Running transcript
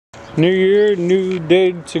New year, new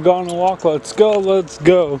day to go on a walk. Let's go, let's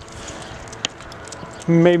go.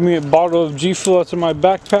 Made me a bottle of G Fuel that's in my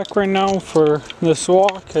backpack right now for this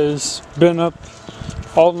walk. Has been up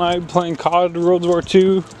all night playing COD World War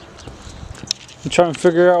II. I'm trying to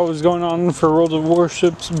figure out what's going on for World of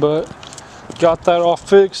Warships, but got that all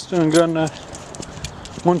fixed. And I'm gonna,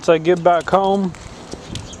 once I get back home,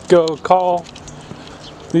 go call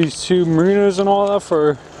these two marinas and all that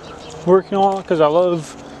for working on it, because I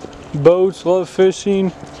love boats, love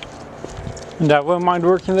fishing, and I wouldn't mind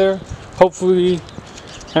working there. Hopefully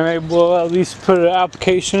I'm able to at least put an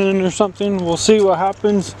application in or something. We'll see what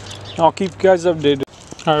happens, and I'll keep you guys updated.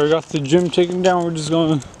 Alright, we got the gym taken down. We're just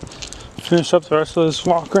going to finish up the rest of this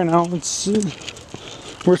walk right now.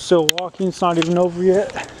 We're still walking, it's not even over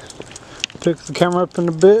yet. Pick the camera up in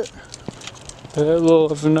a bit. A little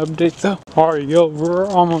of an update though. Alright, yo, we're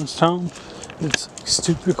almost home. It's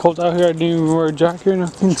stupid cold out here. I didn't even wear a jacket or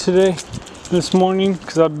nothing today, this morning,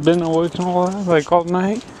 because I've been awake and all that, like all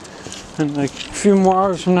night. And like a few more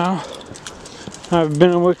hours from now, I've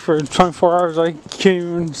been awake for 24 hours. I can't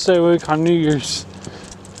even stay awake on New Year's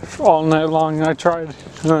all night long. I tried,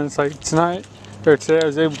 and then it's like tonight, or today I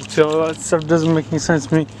was able to. All that stuff doesn't make any sense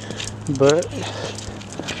to me, but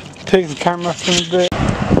take the camera up in a bit.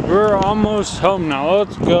 We're almost home now.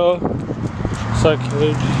 Let's go. So I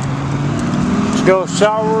could go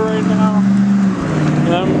shower right now,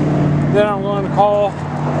 and then I'm going to call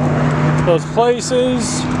those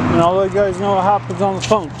places, and I'll let you guys know what happens on the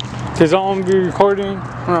phone, because I won't be recording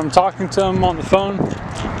when I'm talking to them on the phone,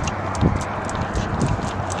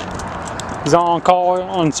 because I don't want to call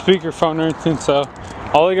on speakerphone or anything. So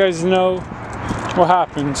I'll let you guys know what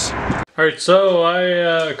happens. Alright, so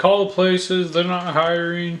I call the places, they're not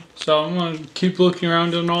hiring, so I'm going to keep looking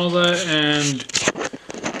around and all that, and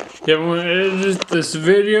yeah, I'm going to edit this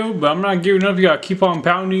video, but I'm not giving up. You got to keep on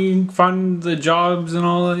pounding, finding the jobs and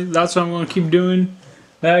all that. That's what I'm going to keep doing.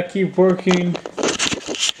 Keep working,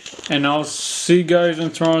 and I'll see you guys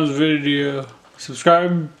in tomorrow's video.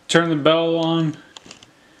 Subscribe, turn the bell on,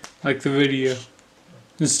 like the video,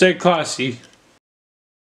 and stay classy.